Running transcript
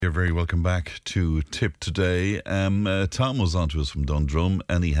You're very welcome back to Tip Today. Tom was on to us from Dundrum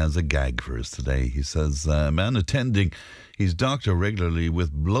and he has a gag for us today. He says, a man attending his doctor regularly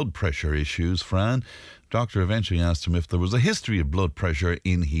with blood pressure issues, Fran. Doctor eventually asked him if there was a history of blood pressure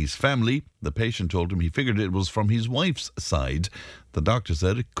in his family. The patient told him he figured it was from his wife's side. The doctor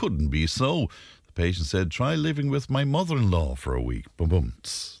said it couldn't be so. The patient said, try living with my mother-in-law for a week. Boom, boom.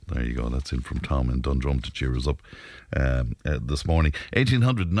 There you go. That's in from Tom in Dundrum to cheer us up this morning.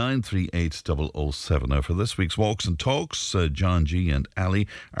 1800 938 007. Now, for this week's Walks and Talks, John G and Ali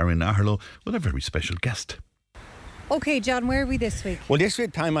are in Aherlow with a very special guest. OK, John, where are we this week? Well, this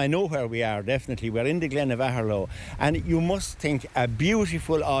time I know where we are, definitely. We're in the Glen of Aherlow. And you must think a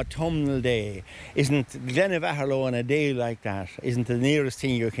beautiful autumnal day. Isn't the Glen of Aherlow on a day like that, isn't the nearest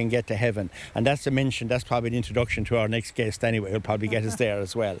thing you can get to heaven? And that's that's probably the introduction to our next guest anyway. He'll probably get us there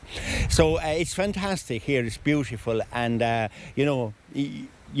as well. So it's fantastic here. It's beautiful. And, I'm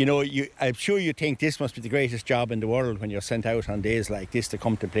sure you think this must be the greatest job in the world when you're sent out on days like this to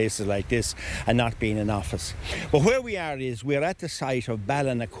come to places like this and not being in office. But where we are is we're at the site of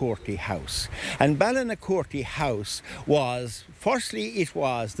Ballinacourty House. And Ballinacourty House was, firstly, it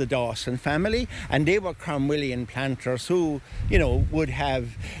was the Dawson family, and they were Cromwellian planters who, would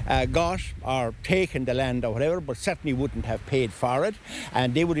have got or taken the land or whatever, but certainly wouldn't have paid for it.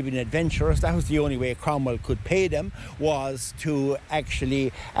 And they would have been adventurers. That was the only way Cromwell could pay them, was to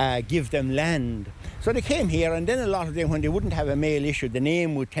actually give them land. So they came here, and then a lot of them, when they wouldn't have a mail issue, the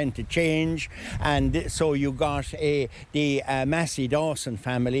name would tend to change, and so you got the Massey Dawson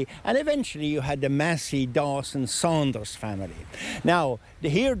family, and eventually you had the Massey Dawson Saunders family. Now,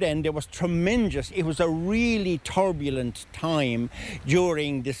 here then there was tremendous, it was a really turbulent time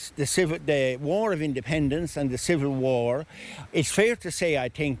during the War of Independence and the Civil War. It's fair to say, I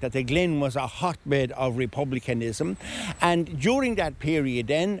think, that the Glen was a hotbed of republicanism, and during that period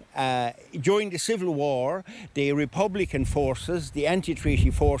then, during the Civil War, the Republican forces, the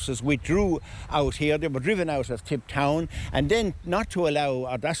anti-treaty forces, withdrew out here. They were driven out of Tip Town, and then not to allow,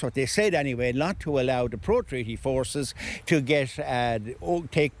 or that's what they said anyway, not to allow the pro-treaty forces to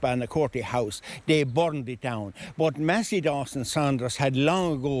take Ballinacourty House. They burned it down. But Massey Dawson Saunders had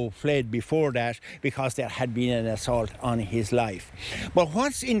long ago fled before that because there had been an assault on his life. But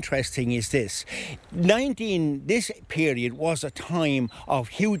what's interesting is this. This period was a time of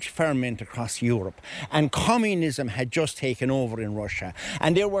huge ferment across Europe, and communism had just taken over in Russia,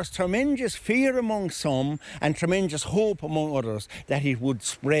 and there was tremendous fear among some and tremendous hope among others that it would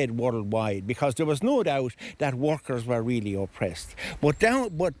spread worldwide, because there was no doubt that workers were really oppressed. But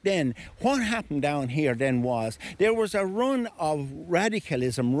then what happened down here then was there was a run of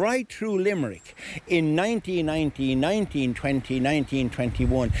radicalism right through Limerick in 1919, 1920,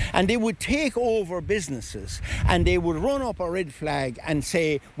 1921, and they would take over businesses and they would run up a red flag and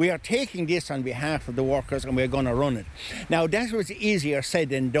say, we are taking this on behalf of the workers and we're going to run it. Now, that was easier said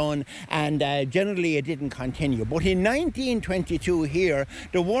than done, and generally it didn't continue. But in 1922 here,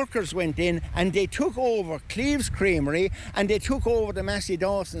 the workers went in and they took over Cleeve's Creamery and they took over the Massey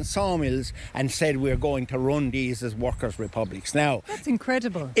Dawson sawmills and said, we're going to run these as workers' republics. Now, that's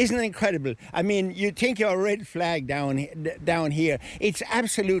incredible. Isn't it incredible? I mean, you think of a red flag down here. It's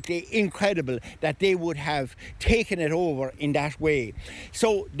absolutely incredible that they would have taken it over in that way.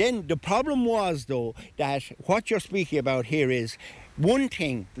 So then the problem was, though, that what you're speaking about here is one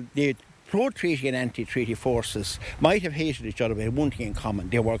thing, the pro-treaty and anti-treaty forces might have hated each other, but had one thing in common: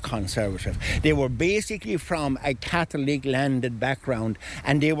 they were conservative. They were basically from a Catholic landed background,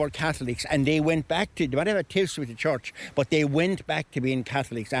 and they were Catholics, and they went back to, they might have a tiff with the church, but they went back to being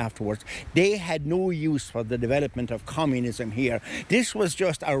Catholics afterwards. They had no use for the development of communism here. This was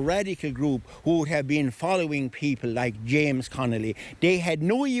just a radical group who would have been following people like James Connolly. They had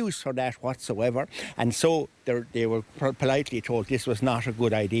no use for that whatsoever, and so they were politely told this was not a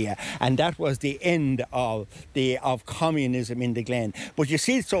good idea, and that was the end of communism in the Glen. But you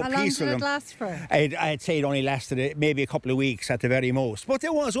see, it's so peaceful. How long did it last for? I'd say it only lasted maybe a couple of weeks at the very most. But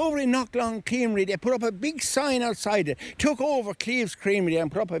there was, over in Knocklong Creamery, they put up a big sign outside it, took over Cleeve's Creamery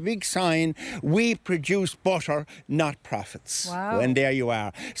and put up a big sign: we produce butter, not profits. Wow. And there you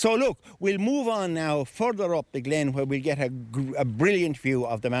are. So look, we'll move on now further up the Glen, where we'll get a brilliant view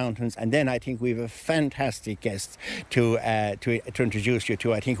of the mountains, and then I think we have a fantastic guest to introduce you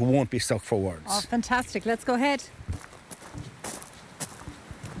to, I think, who won't be stuck for words. Oh, fantastic. Let's go ahead.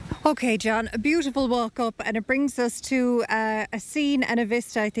 Okay, John, a beautiful walk up, and it brings us to a scene and a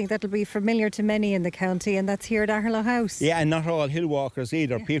vista I think that'll be familiar to many in the county, and that's here at Aherlow House. Yeah, and not all hill walkers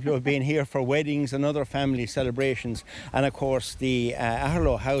either. People who have been here for weddings and other family celebrations. And of course, the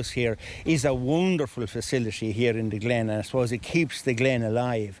Aherlow House here is a wonderful facility here in the Glen, and I suppose it keeps the Glen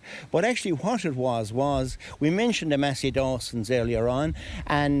alive. But actually what it was we mentioned the Massey Dawsons earlier on,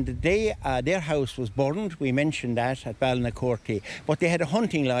 and their house was burned. We mentioned that at Ballynacourty. But they had a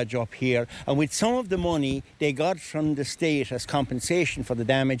hunting lodge up here, and with some of the money they got from the state as compensation for the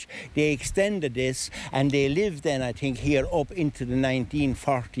damage, they extended this, and they lived then, I think, here up into the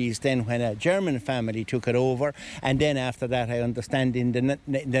 1940s, then when a German family took it over, and then after that, I understand, in the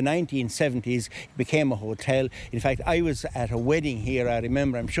 1970s it became a hotel. In fact, I was at a wedding here, I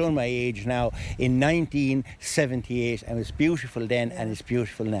remember, I'm showing my age now, in 1978, and it was beautiful then and it's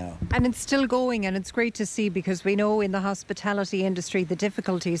beautiful now. And it's still going, and it's great to see, because we know in the hospitality industry the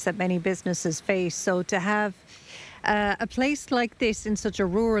difficulties that many businesses face. So to have a place like this in such a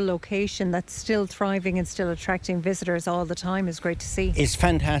rural location that's still thriving and still attracting visitors all the time is great to see. It's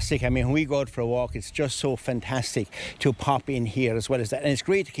fantastic. I mean, when we go out for a walk, it's just so fantastic to pop in here as well as that. And it's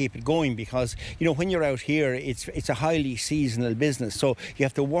great to keep it going because, you know, when you're out here, it's a highly seasonal business. So you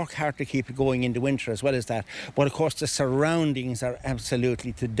have to work hard to keep it going in the winter as well as that. But of course, the surroundings are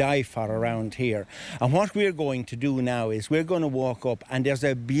absolutely to die for around here. And what we're going to do now is we're going to walk up, and there's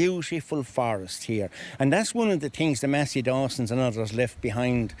a beautiful forest here. And that's one of the things the Massey Dawsons and others left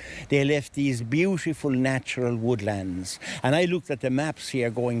behind. They left these beautiful natural woodlands. And I looked at the maps here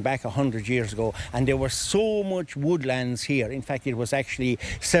going back 100 years ago, and there was so much woodlands here. In fact, it was actually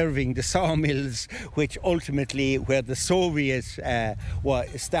serving the sawmills, which ultimately where the Soviets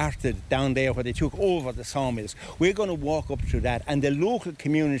started down there, where they took over the sawmills. We're going to walk up to that, and the local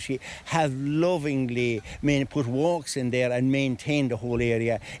community have lovingly put walks in there and maintained the whole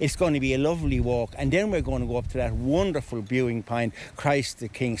area. It's going to be a lovely walk, and then we're going to go up to that wonderful viewing point, Christ the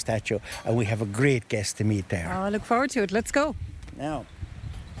King statue, and we have a great guest to meet there. Oh, I look forward to it. Let's go. Now,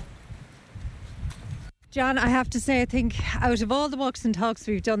 John, I have to say, I think out of all the walks and talks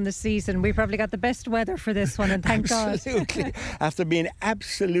we've done this season, we probably got the best weather for this one, and thank God. Absolutely. After being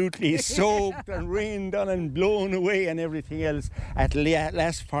absolutely soaked and rained on and blown away and everything else, at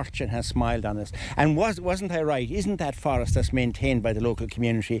last fortune has smiled on us. And wasn't I right? Isn't that forest that's maintained by the local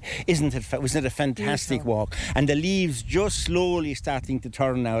community? Wasn't it a fantastic walk? And the leaves just slowly starting to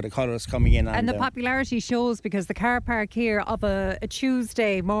turn now, the colours coming in. And the popularity shows, because the car park here of a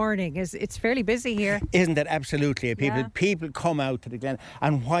Tuesday morning it's fairly busy here. Isn't it absolutely? People come out to the Glen,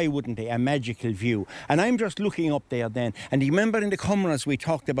 and why wouldn't they? A magical view. And I'm just looking up there then, and you remember in the Commoners we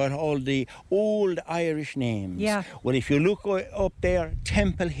talked about all the old Irish names. Yeah. Well, if you look up there,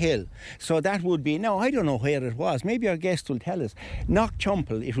 Temple Hill. So that would be, now I don't know where it was, maybe our guest will tell us.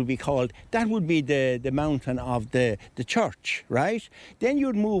 Knockchumpel, it would be called. That would be the mountain of the church, right? Then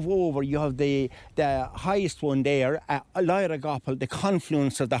you'd move over, you have the highest one there, Lyra Goppel, the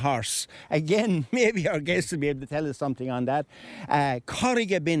confluence of the horse. Again, maybe our guests will be able to tell us something on that.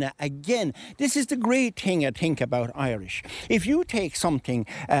 Corrigabina, again, this is the great thing I think about Irish. If you take something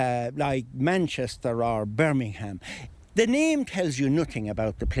like Manchester or Birmingham, the name tells you nothing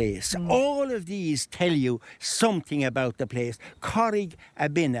about the place. All of these tell you something about the place.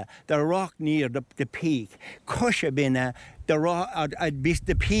 Corrigabina, the rock near the peak. Cushabina,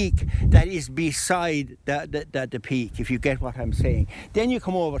 the peak that is beside the peak, if you get what I'm saying. Then you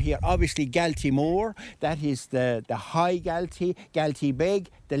come over here, obviously Galtymore, that is the high Galtee, Galtee Beg,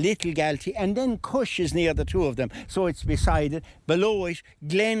 the little Galtee, and then Cush is near the two of them, so it's beside it. Below it,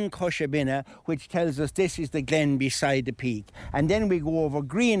 Glen Cushabina, which tells us this is the glen beside the peak. And then we go over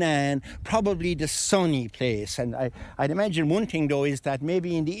Green Ann, probably the sunny place. And I'd imagine one thing though is that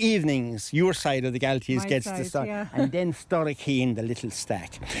maybe in the evenings your side of the Galtees gets the sun, and then Storikeen, the little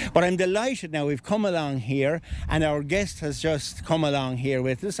stack. But I'm delighted now we've come along here, and our guest has just come along here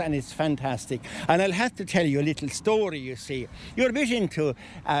with us, and it's fantastic. And I'll have to tell you a little story. You see, you're a bit into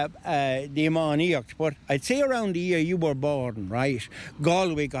the Imáníocht, but I'd say around the year you were born, right,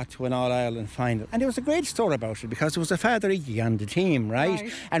 Galway got to an All-Ireland final, and there was a great story about it because there was a Father Iggy on the team, right?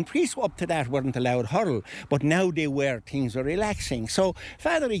 And priests up to that weren't allowed hurl, but now they were, things were relaxing. So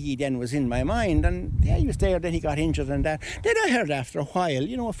Father Iggy then was in my mind, and yeah, he was there, then he got injured and that. Then I heard after a while,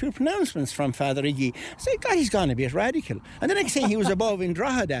 a few pronouncements from Father Iggy. I said, God, he's gone a bit radical. And the next thing he was above in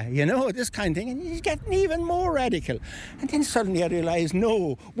Drogheda, this kind of thing, and he's getting even more radical. And then suddenly I realised,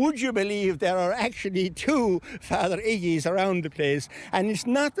 no, would you believe there are actually two Father Iggys around the place, and it's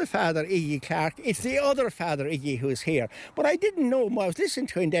not the Father Iggy Clark, it's the other Father Iggy who's here. But I didn't know, I was listening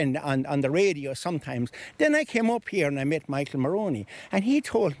to him then on the radio sometimes. Then I came up here and I met Michael Maroney, and he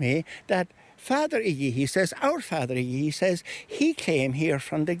told me that Father Iggy, he says, our Father Iggy, he says, he came here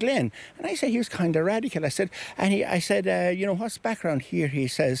from the Glen. And I said, he was kind of radical. I said, what's the background here? He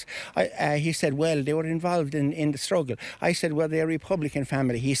says, well, they were involved in the struggle. I said, well, they're a Republican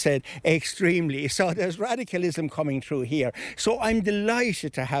family. He said, extremely. So there's radicalism coming through here. So I'm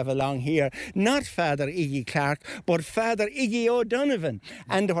delighted to have along here, not Father Iggy Clark, but Father Iggy O'Donovan.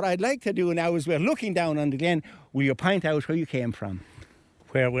 And what I'd like to do now is we're looking down on the Glen. Will you point out where you came from?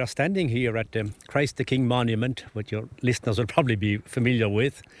 Where we're standing here at the Christ the King monument, which your listeners will probably be familiar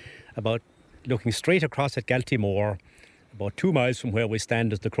with, about looking straight across at Galtymore, about 2 miles from where we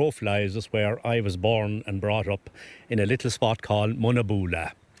stand as the crow flies, is where I was born and brought up in a little spot called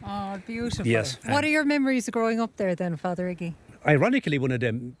Munabula. Oh, beautiful. Yes. What are your memories of growing up there then, Father Iggy? Ironically, one of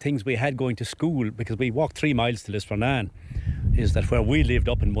the things we had going to school, because we walked 3 miles to Lisfernane, is that where we lived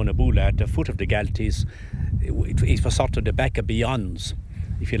up in Munabula at the foot of the Galties, it was sort of the back of Beyonds,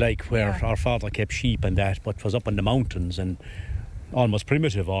 if you like, where our father kept sheep and that, but was up in the mountains and almost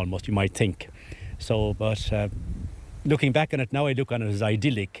primitive, you might think. So, but looking back on it now, I look on it as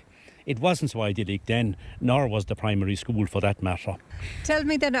idyllic. It wasn't so idyllic then, nor was the primary school for that matter. Tell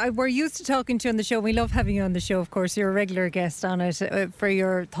me then, we're used to talking to you on the show. We love having you on the show, of course. You're a regular guest on it for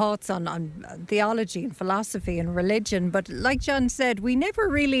your thoughts on theology and philosophy and religion. But like John said, you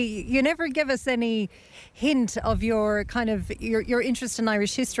never give us any hint of your interest in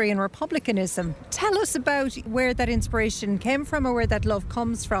Irish history and republicanism. Tell us about where that inspiration came from, or where that love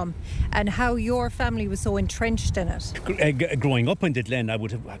comes from, and how your family was so entrenched in it. Growing up in the Glen, I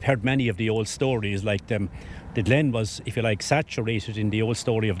would have heard many of the old stories, like the Glen was, if you like, saturated in the old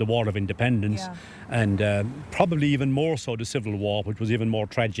story of the War of Independence, and probably even more so the Civil War, which was even more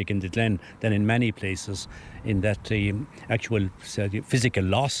tragic in the Glen than in many places, in that the actual physical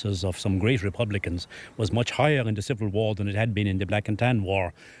losses of some great Republicans was much higher in the Civil War than it had been in the Black and Tan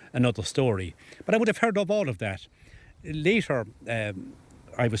War. Another story. But I would have heard of all of that. Later,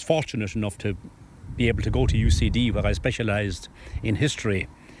 I was fortunate enough to be able to go to UCD, where I specialised in history.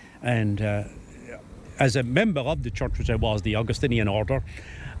 And as a member of the church, which I was, the Augustinian order,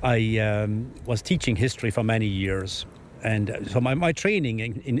 I was teaching history for many years. And so my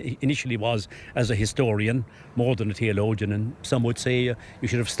training initially was as a historian, more than a theologian, and some would say you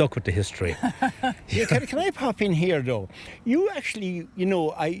should have stuck with the history. Can I pop in here, though? You actually,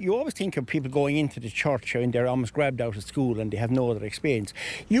 you always think of people going into the church and they're almost grabbed out of school and they have no other experience.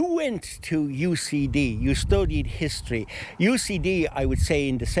 You went to UCD, you studied history. UCD, I would say,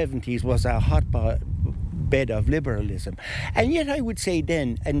 in the 70s was a hotbed of liberalism. And yet I would say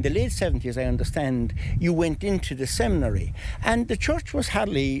then, in the late 70s, I understand, you went into the seminary. And the church was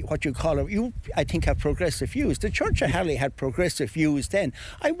hardly what you call I think, have progressive views. The church hardly had progressive views then.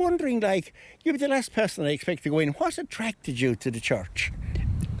 I'm wondering, you're the last person I expect to go in. What attracted you to the church?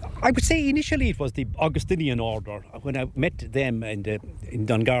 I would say initially it was the Augustinian order, when I met them in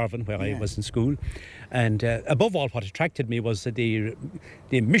Dungarvan, where I was in school. And above all, what attracted me was the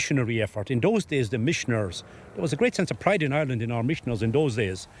missionary effort. In those days, the missioners, there was a great sense of pride in Ireland in our missioners in those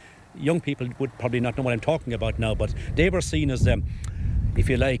days. Young people would probably not know what I'm talking about now, but they were seen as if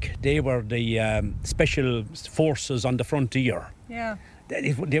you like, they were the special forces on the frontier. Yeah.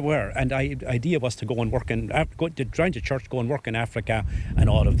 They were, and the idea was to go and work to join the church, go and work in Africa, and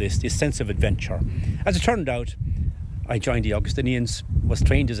all of this sense of adventure. As it turned out, I joined the Augustinians, was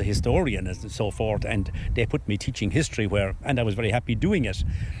trained as a historian and so forth, and they put me teaching history and I was very happy doing it.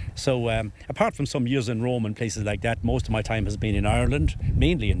 So apart from some years in Rome and places like that, most of my time has been in Ireland,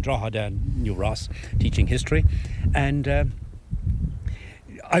 mainly in Drogheda and New Ross, teaching history. And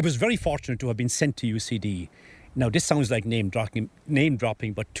I was very fortunate to have been sent to UCD. Now, this sounds like name dropping,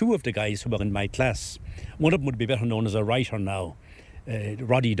 but two of the guys who were in my class, one of them would be better known as a writer now,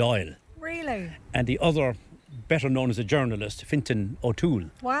 Roddy Doyle. Really? And the other, better known as a journalist, Fintan O'Toole.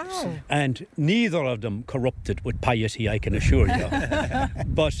 Wow. And neither of them corrupted with piety, I can assure you.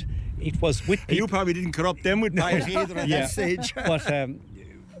 But it was with people... You probably didn't corrupt them with piety either at that stage. But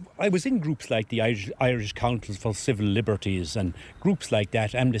I was in groups like the Irish Council for Civil Liberties and groups like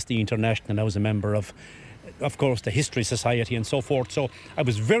that, Amnesty International. I was a member of course, the History Society and so forth. So I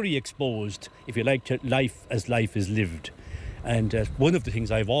was very exposed, if you like, to life as life is lived. And one of the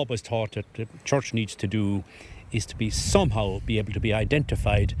things I've always thought that the church needs to do is to be somehow be able to be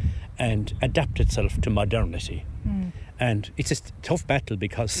identified and adapt itself to modernity. And it's a tough battle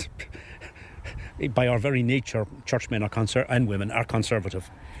because by our very nature, churchmen and women are conservative.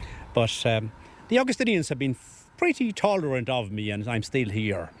 But the Augustinians have been pretty tolerant of me, and I'm still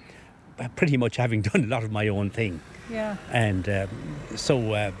here, pretty much having done a lot of my own thing. Yeah. And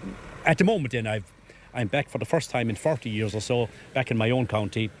so at the moment then I'm back for the first time in 40 years or so, back in my own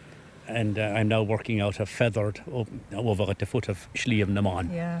county, and I'm now working out of Feathered over at the foot of Slieve na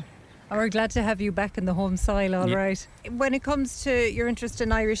Mon. Yeah. Oh, we're glad to have you back in the home soil, all right. When it comes to your interest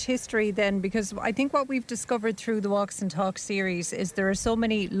in Irish history then, because I think what we've discovered through the Walks and Talks series is there are so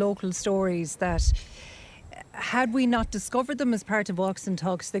many local stories that, had we not discovered them as part of Walks and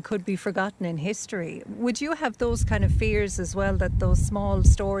Talks, they could be forgotten in history. Would you have those kind of fears as well, that those small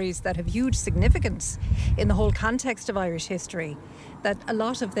stories that have huge significance in the whole context of Irish history, that a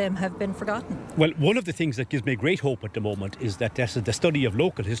lot of them have been forgotten? Well, one of the things that gives me great hope at the moment is that there's the study of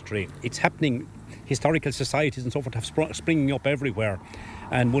local history. It's happening, historical societies and so forth have springing up everywhere.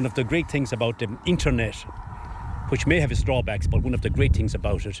 And one of the great things about the internet, which may have its drawbacks, but one of the great things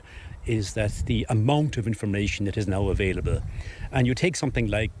about it is that the amount of information that is now available. And you take something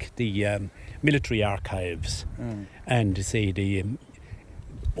like the military archives and say the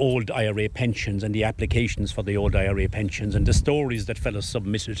old IRA pensions and the applications for the old IRA pensions and the stories that fellows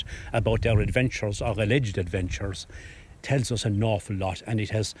submitted about their adventures or alleged adventures, tells us an awful lot, and it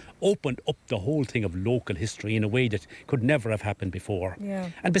has opened up the whole thing of local history in a way that could never have happened before. Yeah.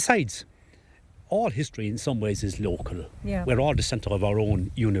 And besides, all history in some ways is local. Yeah. We're all the centre of our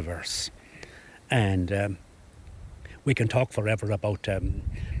own universe. And we can talk forever about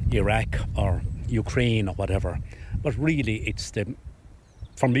Iraq or Ukraine or whatever, but really it's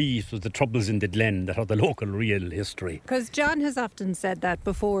for me, it was the troubles in the Glen that are the local real history. Because John has often said that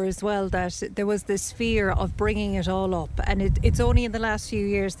before as well, that there was this fear of bringing it all up, and it's only in the last few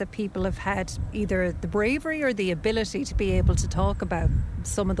years that people have had either the bravery or the ability to be able to talk about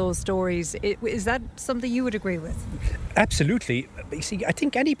some of those stories. Is that something you would agree with? Absolutely. You see, I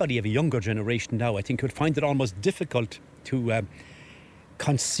think anybody of a younger generation now, I think, would find it almost difficult to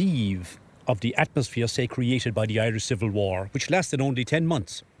conceive of the atmosphere, say, created by the Irish Civil War, which lasted only 10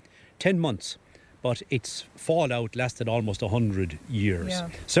 months. 10 months. But its fallout lasted almost 100 years. Yeah.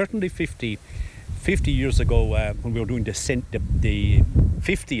 Certainly 50 years ago, when we were doing the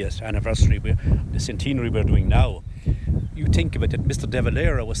 50th anniversary, the centenary we're doing now, you think of it that Mr. De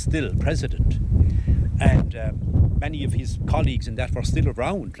Valera was still president. And many of his colleagues in that were still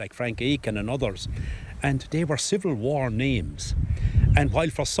around, like Frank Aiken and others. And they were Civil War names. And while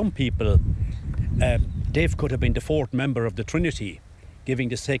for some people, Dave could have been the fourth member of the Trinity, giving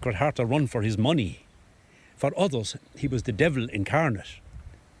the Sacred Heart a run for his money, for others, he was the devil incarnate,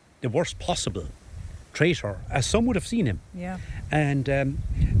 the worst possible traitor, as some would have seen him. Yeah. And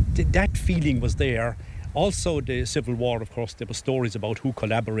that feeling was there. Also, the Civil War, of course, there were stories about who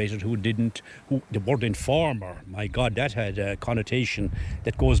collaborated, who didn't. The word informer, my God, that had a connotation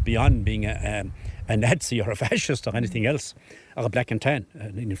that goes beyond being a Nazi or a fascist or anything else, or a black and tan,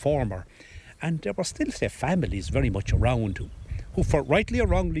 an informer. And there were still, say, families very much around who for rightly or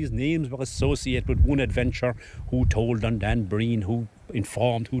wrongly, his names were associated with one adventure, who told on Dan Breen, who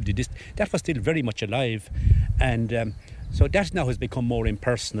informed, who did this. That was still very much alive. And so that now has become more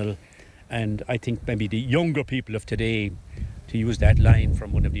impersonal. And I think maybe the younger people of today, to use that line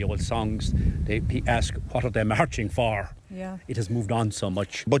from one of the old songs, they ask, what are they marching for? Yeah. It has moved on so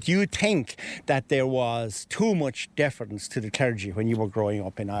much. But you think that there was too much deference to the clergy when you were growing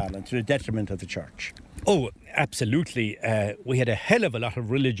up in Ireland, to the detriment of the church? Oh, absolutely. We had a hell of a lot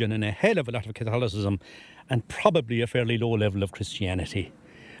of religion and a hell of a lot of Catholicism, and probably a fairly low level of Christianity,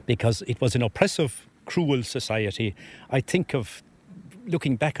 because it was an oppressive, cruel society. I think of,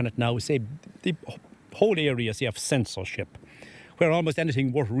 looking back on it now, say the whole area, say, of censorship, where almost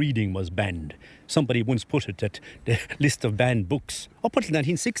anything worth reading was banned. Somebody once put it that the list of banned books up until the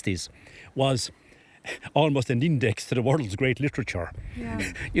 1960s was almost an index to the world's great literature.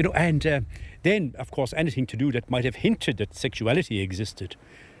 Yeah. You know, and then, of course, anything to do that might have hinted that sexuality existed.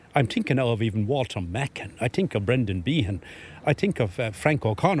 I'm thinking now of even Walter Mackin. I think of Brendan Behan. I think of Frank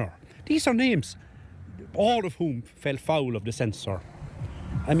O'Connor. These are names, all of whom fell foul of the censor.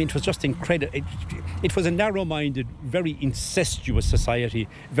 I mean, it was just incredible. It was a narrow-minded, very incestuous society,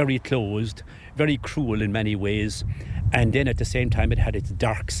 very closed, very cruel in many ways. And then at the same time, it had its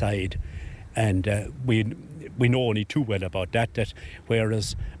dark side. And we know only too well about that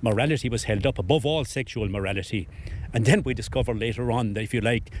whereas morality was held up above all sexual morality. And then we discover later on that, if you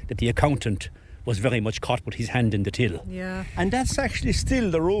like, that the accountant was very much caught with his hand in the till. Yeah. And that's actually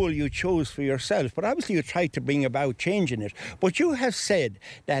still the role you chose for yourself. But obviously you tried to bring about change in it. But you have said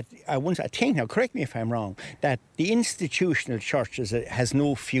that, I think, now correct me if I'm wrong, that the institutional church has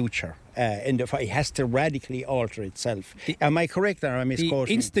no future. It has to radically alter itself. Am I correct or am I misquoting?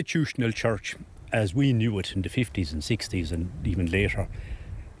 The institutional church, as we knew it in the 50s and 60s and even later,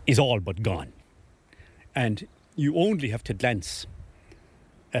 is all but gone. And you only have to glance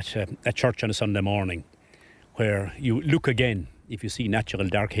at a church on a Sunday morning where you look again if you see natural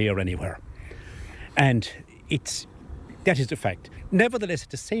dark hair anywhere. And that is the fact. Nevertheless, at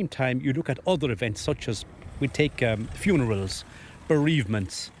the same time, you look at other events such as we take funerals,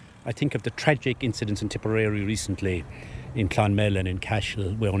 bereavements. I think of the tragic incidents in Tipperary recently, in Clonmel and in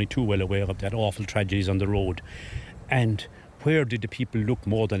Cashel. We're only too well aware of that awful tragedies on the road. And where did the people look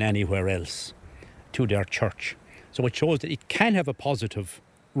more than anywhere else? To their church. So it shows that it can have a positive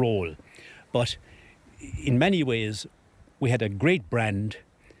role. But in many ways, we had a great brand.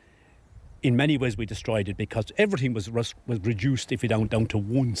 In many ways, we destroyed it because everything was reduced, if you down to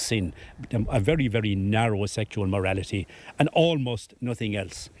one sin, a very, very narrow sexual morality, and almost nothing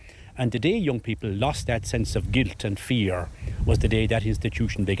else. And the day young people lost that sense of guilt and fear was the day that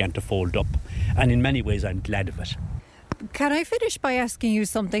institution began to fold up. And in many ways, I'm glad of it. Can I finish by asking you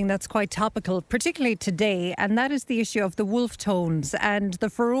something that's quite topical, particularly today, and that is the issue of the wolf tones and the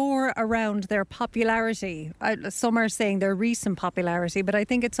furore around their popularity. Some are saying their recent popularity, but I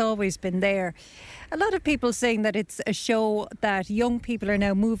think it's always been there. A lot of people saying that it's a show that young people are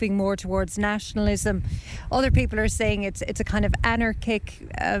now moving more towards nationalism. Other people are saying it's a kind of anarchic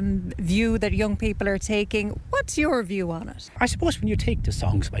view that young people are taking. What's your view on it? I suppose when you take the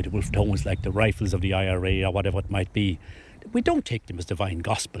songs by the wolf tones, like the Rifles of the IRA or whatever it might be, we don't take them as divine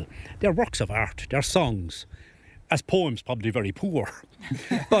gospel. They're works of art, they're songs. As poems, probably very poor.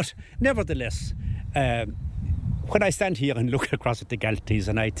 But nevertheless, when I stand here and look across at the Galties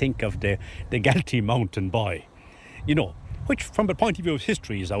and I think of the Galtee mountain boy, which from the point of view of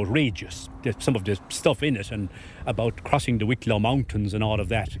history is outrageous. There's some of the stuff in it and about crossing the Wicklow Mountains and all of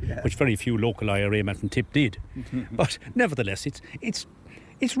that, which very few local IRA men from Tip did. But nevertheless,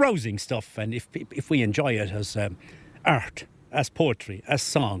 it's rousing stuff, and if we enjoy it as art, as poetry, as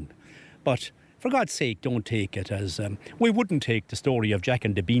song. But for God's sake, don't take it as... we wouldn't take the story of Jack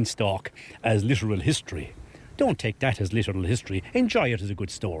and the Beanstalk as literal history. Don't take that as literal history. Enjoy it as a good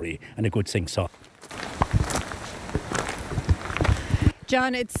story and a good sing-song.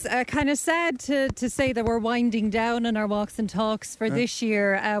 John, it's kind of sad to say that we're winding down on our walks and talks for this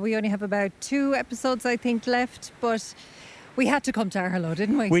year. We only have about 2 episodes, I think, left, but we had to come to Aherlow,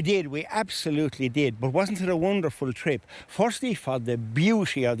 didn't we? We did, we absolutely did. But wasn't it a wonderful trip? Firstly, for the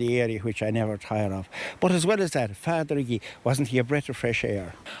beauty of the area, which I never tire of. But as well as that, Father Iggy, wasn't he a breath of fresh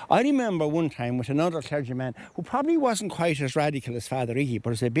air? I remember one time with another clergyman who probably wasn't quite as radical as Father Iggy,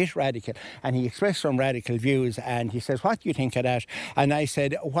 but was a bit radical. And he expressed some radical views and he says, what do you think of that? And I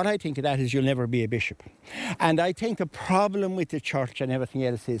said, what I think of that is you'll never be a bishop. And I think the problem with the church and everything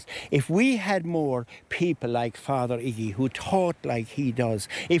else is if we had more people like Father Iggy who taught like he does,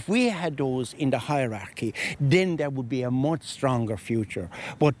 if we had those in the hierarchy, then there would be a much stronger future.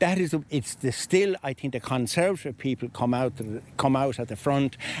 But still, I think the conservative people come out at the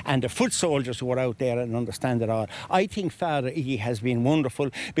front, and the foot soldiers who are out there and understand it all. I think Father Iggy has been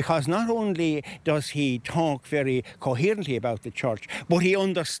wonderful because not only does he talk very coherently about the church, but he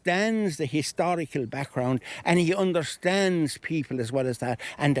understands the historical background and he understands people as well as that,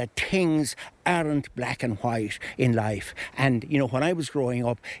 and that things aren't black and white in life. And, when I was growing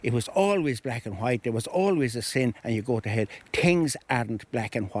up, it was always black and white. There was always a sin and you go to hell. Things aren't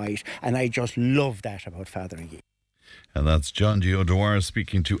black and white. And I just love that about Father Iggy. And that's John G. O'Dwyer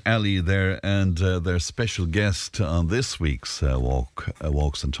speaking to Ali there, and their special guest on this week's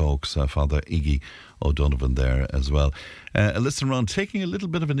Walks and Talks, Father Iggy O'Donovan there as well. Listen, Ron, taking a little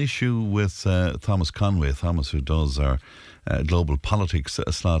bit of an issue with Thomas Conway, who does our global politics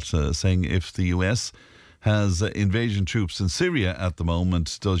slot, saying if the US has invasion troops in Syria at the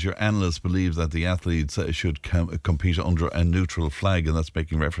moment, does your analyst believe that the athletes should compete under a neutral flag? And that's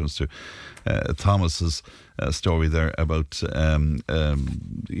making reference to Thomas's story there about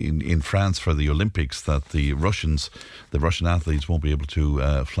in France for the Olympics, that the Russian athletes won't be able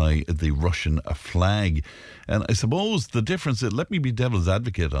to fly the Russian flag. And I suppose the difference is, let me be devil's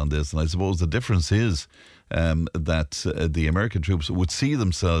advocate on this, and I suppose the difference is that the American troops would see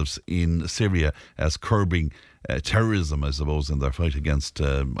themselves in Syria as curbing terrorism, I suppose, in their fight against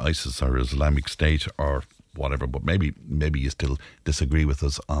ISIS or Islamic State or whatever. But maybe you still disagree with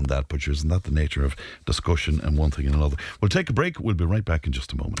us on that, but isn't that the nature of discussion and one thing and another? We'll take a break. We'll be right back in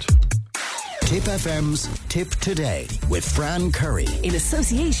just a moment. Tip FM's Tip Today with Fran Curry. In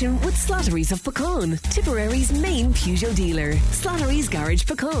association with Slattery's of Pecan, Tipperary's main Peugeot dealer. Slattery's Garage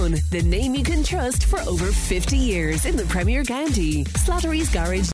Pecan, the name you can trust for over 50 years in the Premier County. Slattery's Garage